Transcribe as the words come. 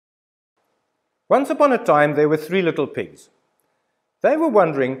Once upon a time, there were 3 little pigs. They were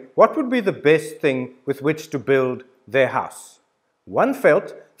wondering what would be the best thing with which to build their house. One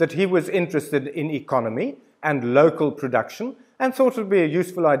felt that he was interested in economy and local production and thought it would be a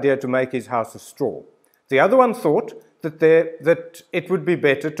useful idea to make his house of straw. The other one thought that it would be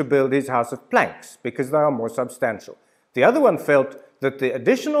better to build his house of planks because they are more substantial. The other one felt that the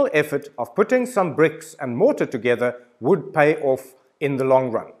additional effort of putting some bricks and mortar together would pay off in the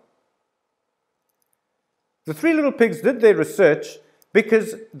long run. The 3 little pigs did their research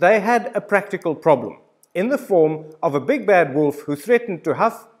because they had a practical problem in the form of a big bad wolf who threatened to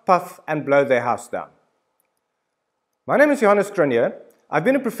huff, puff and blow their house down. My name is Johannes Cronje. I've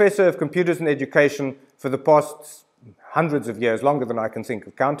been a professor of computers and education for the past hundreds of years, longer than I can think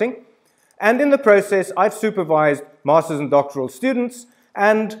of counting. And in the process, I've supervised master's and doctoral students,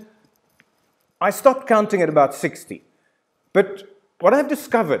 and I stopped counting at about 60. But what I've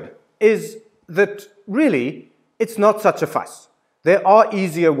discovered is that really, it's not such a fuss. There are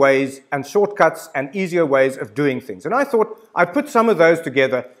easier ways and shortcuts and easier ways of doing things. And I thought I'd put some of those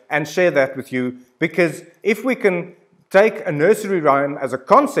together and share that with you, because if we can take a nursery rhyme as a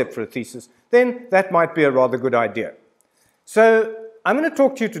concept for a thesis, then that might be a rather good idea. So I'm going to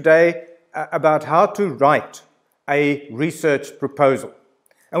talk to you today about how to write a research proposal.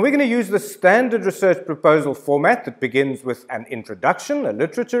 And we're going to use the standard research proposal format that begins with an introduction, a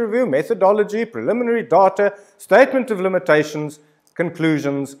literature review, methodology, preliminary data, statement of limitations,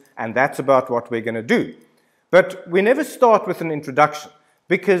 conclusions, and that's about what we're going to do. But we never start with an introduction,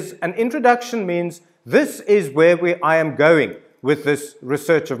 because an introduction means this is where I am going with this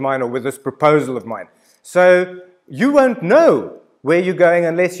research of mine or with this proposal of mine. So you won't know where you're going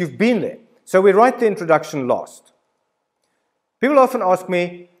unless you've been there. So we write the introduction last. People often ask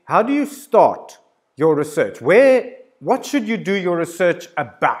me, how do you start your research? What should you do your research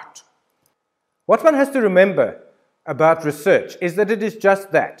about? What one has to remember about research is that it is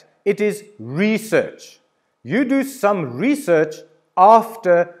just that. It is research. You do some research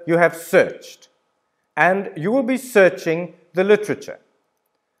after you have searched, and you will be searching the literature.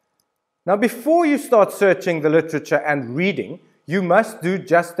 Now, before you start searching the literature and reading, you must do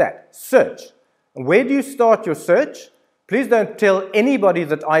just that, search. And where do you start your search? Please don't tell anybody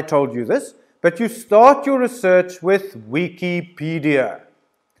that I told you this, but you start your research with Wikipedia,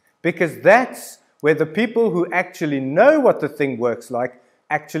 because that's where the people who actually know what the thing works like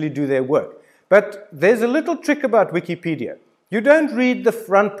actually do their work. But there's a little trick about Wikipedia. You don't read the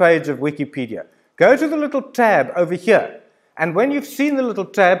front page of Wikipedia. Go to the little tab over here, and when you've seen the little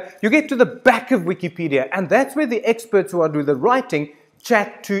tab, you get to the back of Wikipedia, and that's where the experts who are doing the writing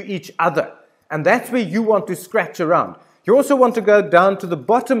chat to each other, and that's where you want to scratch around. You also want to go down to the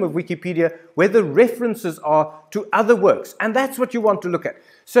bottom of Wikipedia where the references are to other works, and that's what you want to look at.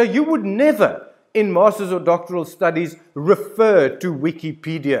 So you would never, in master's or doctoral studies, refer to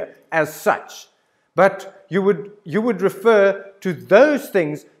Wikipedia as such, but you would refer to those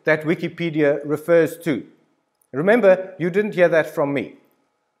things that Wikipedia refers to. Remember, you didn't hear that from me.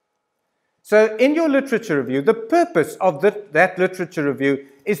 So in your literature review, the purpose of that literature review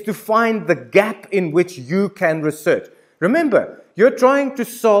is to find the gap in which you can research. Remember, you're trying to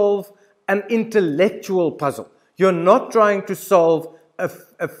solve an intellectual puzzle. You're not trying to solve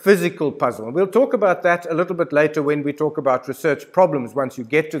a physical puzzle. And we'll talk about that a little bit later when we talk about research problems, once you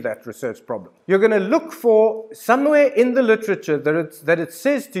get to that research problem. You're going to look for somewhere in the literature that it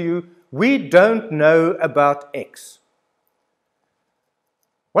says to you, we don't know about X.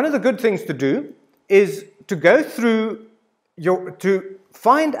 One of the good things to do is to go through to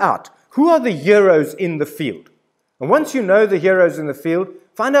find out who are the heroes in the field. And once you know the heroes in the field,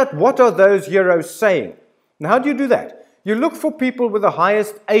 find out what are those heroes saying. And how do you do that? You look for people with the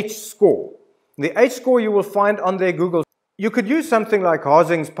highest H score. The H score you will find on their Google. You could use something like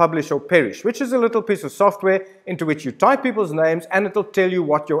Harsing's Publish or Perish, which is a little piece of software into which you type people's names and it'll tell you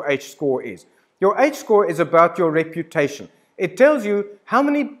what your H score is. Your H score is about your reputation. It tells you how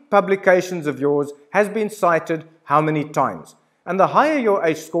many publications of yours has been cited how many times. And the higher your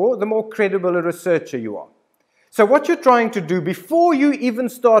H score, the more credible a researcher you are. So what you're trying to do before you even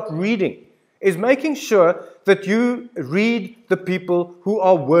start reading is making sure that you read the people who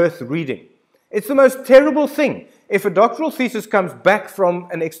are worth reading. It's the most terrible thing if a doctoral thesis comes back from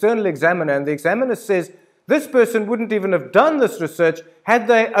an external examiner and the examiner says, this person wouldn't even have done this research had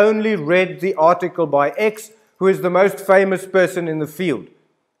they only read the article by X, who is the most famous person in the field.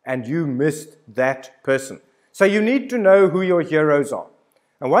 And you missed that person. So you need to know who your heroes are.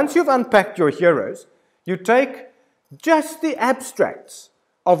 And once you've unpacked your heroes, you take just the abstracts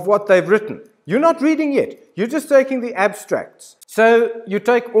of what they've written. You're not reading yet. You're just taking the abstracts. So you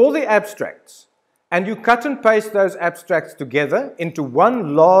take all the abstracts and you cut and paste those abstracts together into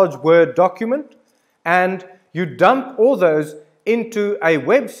one large Word document, and you dump all those into a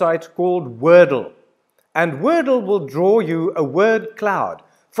website called Wordle. And Wordle will draw you a word cloud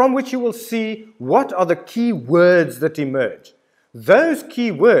from which you will see what are the key words that emerge. Those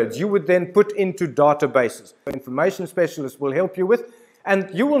key words you would then put into databases. Information specialists will help you with, and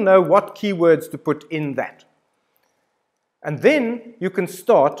you will know what keywords to put in that. And then you can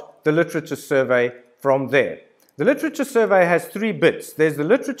start the literature survey from there. The literature survey has 3 bits. There's the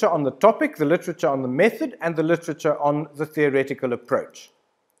literature on the topic, the literature on the method, and the literature on the theoretical approach.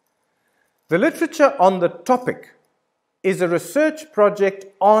 The literature on the topic is a research project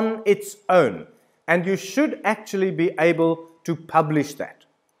on its own, and you should actually be able to publish that.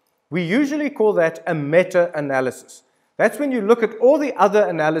 We usually call that a meta-analysis. That's when you look at all the other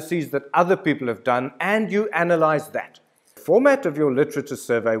analyses that other people have done and you analyze that. The format of your literature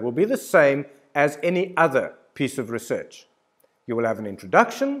survey will be the same as any other piece of research. You will have an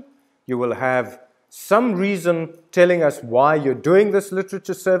introduction, you will have some reason telling us why you're doing this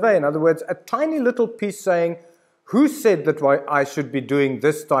literature survey. In other words, a tiny little piece saying, who said that I should be doing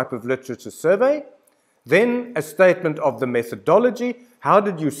this type of literature survey? Then a statement of the methodology. How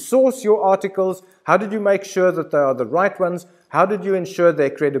did you source your articles? How did you make sure that they are the right ones? How did you ensure their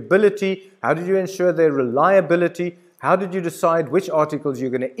credibility? How did you ensure their reliability? How did you decide which articles you're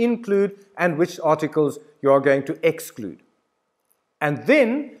going to include and which articles you are going to exclude? And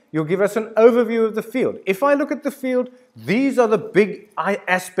then you'll give us an overview of the field. If I look at the field, these are the big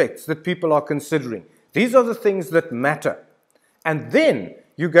aspects that people are considering. These are the things that matter. And then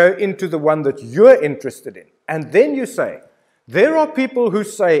you go into the one that you're interested in. And then you say, there are people who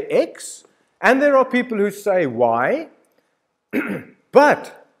say X, and there are people who say Y,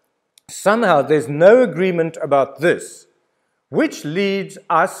 but somehow there's no agreement about this, which leads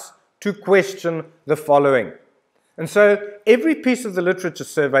us to question the following. And so every piece of the literature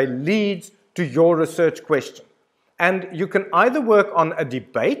survey leads to your research question. And you can either work on a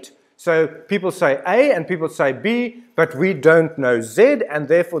debate, so people say A and people say B, but we don't know Z, and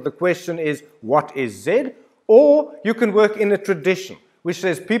therefore the question is, what is Z? Or you can work in a tradition, which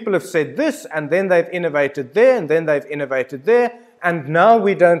says people have said this, and then they've innovated there, and then they've innovated there, and now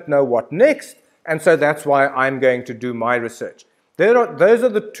we don't know what next, and so that's why I'm going to do my research. Those are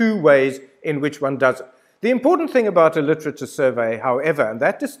the 2 ways in which one does it. The important thing about a literature survey, however, and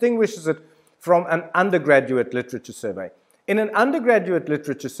that distinguishes it from an undergraduate literature survey. In an undergraduate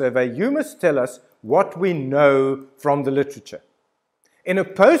literature survey, you must tell us what we know from the literature. In a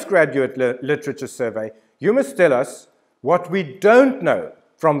postgraduate literature survey, you must tell us what we don't know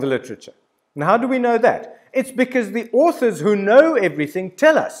from the literature. And how do we know that? It's because the authors who know everything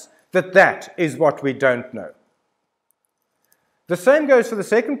tell us that that is what we don't know. The same goes for the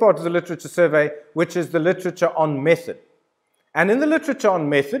second part of the literature survey, which is the literature on method. And in the literature on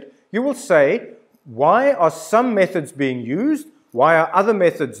method, you will say, why are some methods being used? Why are other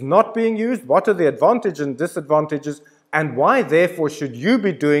methods not being used? What are the advantages and disadvantages? And why, therefore, should you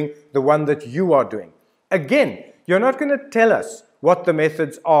be doing the one that you are doing? Again, you're not going to tell us what the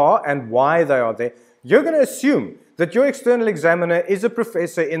methods are and why they are there. You're going to assume that your external examiner is a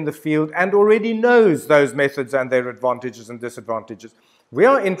professor in the field and already knows those methods and their advantages and disadvantages. We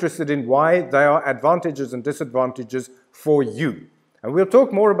are interested in why they are advantages and disadvantages for you. And we'll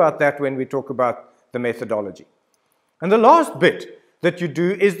talk more about that when we talk about the methodology. And the last bit that you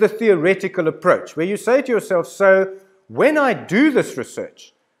do is the theoretical approach, where you say to yourself, so when I do this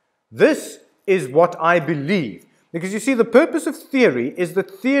research, this is what I believe. Because you see, the purpose of theory is that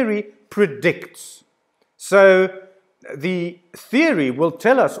theory predicts. So the theory will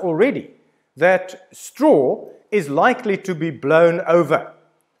tell us already that straw is likely to be blown over.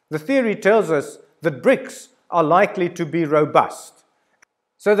 The theory tells us that bricks are likely to be robust.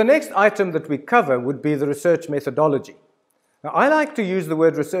 So the next item that we cover would be the research methodology. Now, I like to use the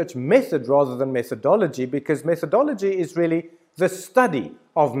word research method rather than methodology because methodology is really the study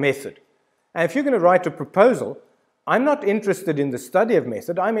of method. And if you're going to write a proposal, I'm not interested in the study of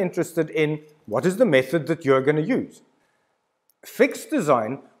method. I'm interested in what is the method that you're going to use. Fixed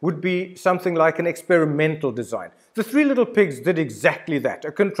design would be something like an experimental design. The 3 Little Pigs did exactly that,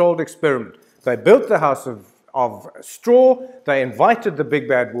 a controlled experiment. They built the house of straw, they invited the big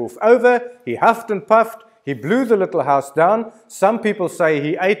bad wolf over, he huffed and puffed, he blew the little house down. Some people say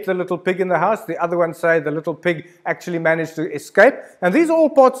he ate the little pig in the house, the other ones say the little pig actually managed to escape. And these are all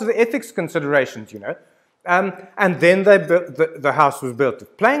parts of the ethics considerations, you know. And then they built, the house was built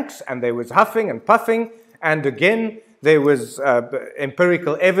of planks, and there was huffing and puffing, and again, there was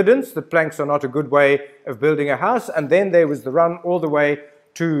empirical evidence that planks are not a good way of building a house, and then there was the run all the way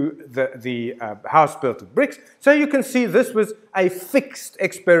to the house built of bricks. So you can see this was a fixed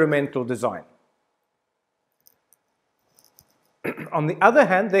experimental design. On the other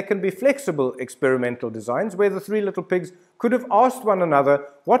hand, there can be flexible experimental designs where the three little pigs could have asked one another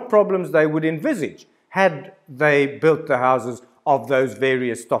what problems they would envisage had they built the houses of those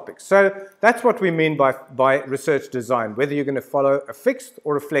various topics. So that's what we mean by research design, whether you're going to follow a fixed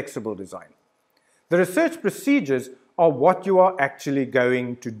or a flexible design. The research procedures are what you are actually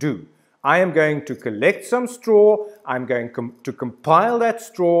going to do. I am going to collect some straw, I'm going to compile that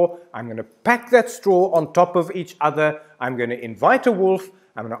straw, I'm going to pack that straw on top of each other, I'm going to invite a wolf,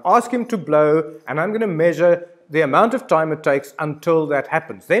 I'm going to ask him to blow, and I'm going to measure the amount of time it takes until that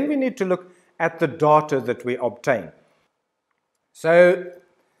happens. Then we need to look at the data that we obtain. So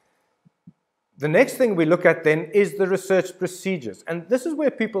the next thing we look at then is the research procedures. And this is where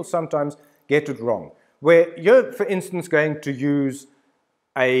people sometimes get it wrong. Where you're, for instance, going to use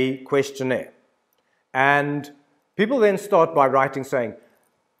a questionnaire. And people then start by writing saying,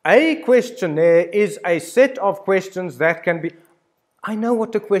 a questionnaire is a set of questions that can be... I know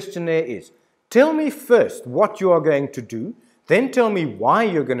what a questionnaire is. Tell me first what you are going to do, then tell me why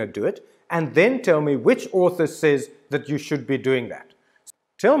you're going to do it, and then tell me which author says that you should be doing that.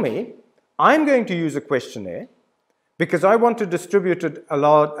 Tell me, I'm going to use a questionnaire because I want to distribute it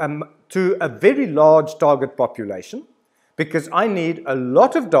to a very large target population, because I need a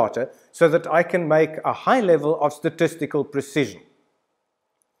lot of data so that I can make a high level of statistical precision.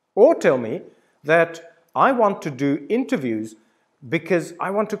 Or tell me that I want to do interviews because I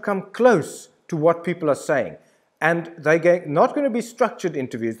want to come close to what people are saying. And they're not going to be structured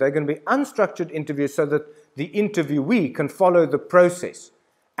interviews, they're going to be unstructured interviews so that the interviewee can follow the process.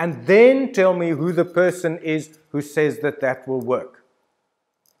 And then tell me who the person is who says that that will work.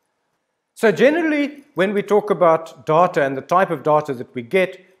 So generally, when we talk about data and the type of data that we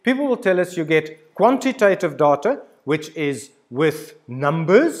get, people will tell us you get quantitative data, which is with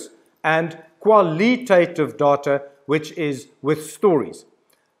numbers, and qualitative data, which is with stories.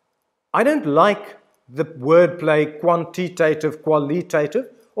 I don't like the wordplay quantitative, qualitative,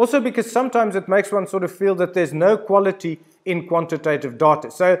 also because sometimes it makes one sort of feel that there's no quality in quantitative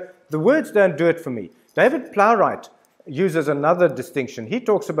data. So the words don't do it for me. David Plowright uses another distinction. He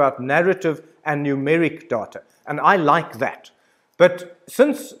talks about narrative and numeric data, and I like that. But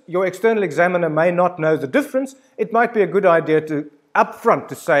since your external examiner may not know the difference, it might be a good idea to upfront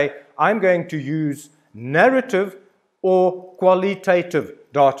to say, I'm going to use narrative or qualitative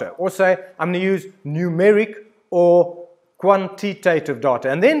data, or say, I'm going to use numeric or quantitative data,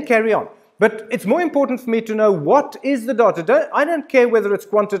 and then carry on. But it's more important for me to know what is the data. I don't care whether it's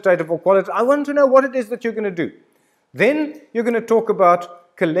quantitative or qualitative. I want to know what it is that you're going to do. Then you're going to talk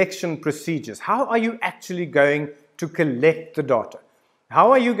about collection procedures. How are you actually going to collect the data?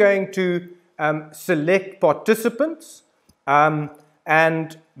 How are you going to select participants?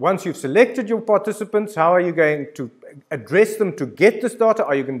 And once you've selected your participants, how are you going to address them to get this data?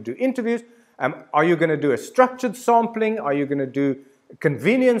 Are you going to do interviews? Are you going to do a structured sampling? Are you going to do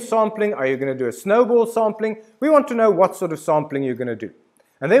convenience sampling? Are you going to do a snowball sampling? We want to know what sort of sampling you're going to do.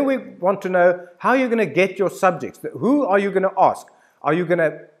 And then we want to know how you're going to get your subjects. Who are you going to ask? Are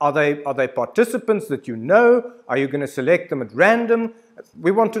they participants that you know? Are you going to select them at random?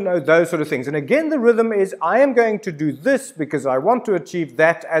 We want to know those sort of things. And again, the rhythm is, I am going to do this because I want to achieve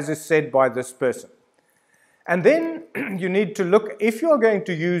that as is said by this person. And then you need to look, if you are going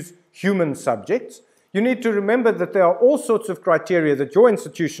to use human subjects, you need to remember that there are all sorts of criteria that your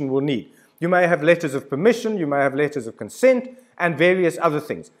institution will need. You may have letters of permission, you may have letters of consent, and various other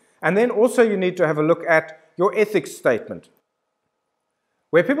things. And then also you need to have a look at your ethics statement.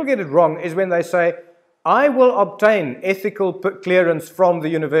 Where people get it wrong is when they say, I will obtain ethical clearance from the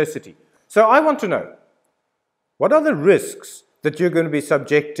university. So I want to know, what are the risks that you're going to be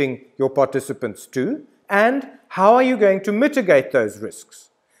subjecting your participants to, and how are you going to mitigate those risks?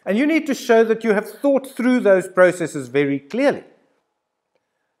 And you need to show that you have thought through those processes very clearly.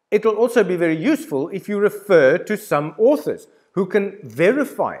 It will also be very useful if you refer to some authors who can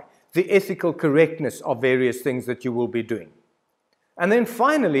verify the ethical correctness of various things that you will be doing. And then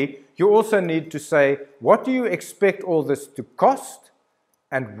finally, you also need to say, what do you expect all this to cost,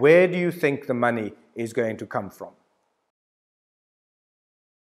 and where do you think the money is going to come from?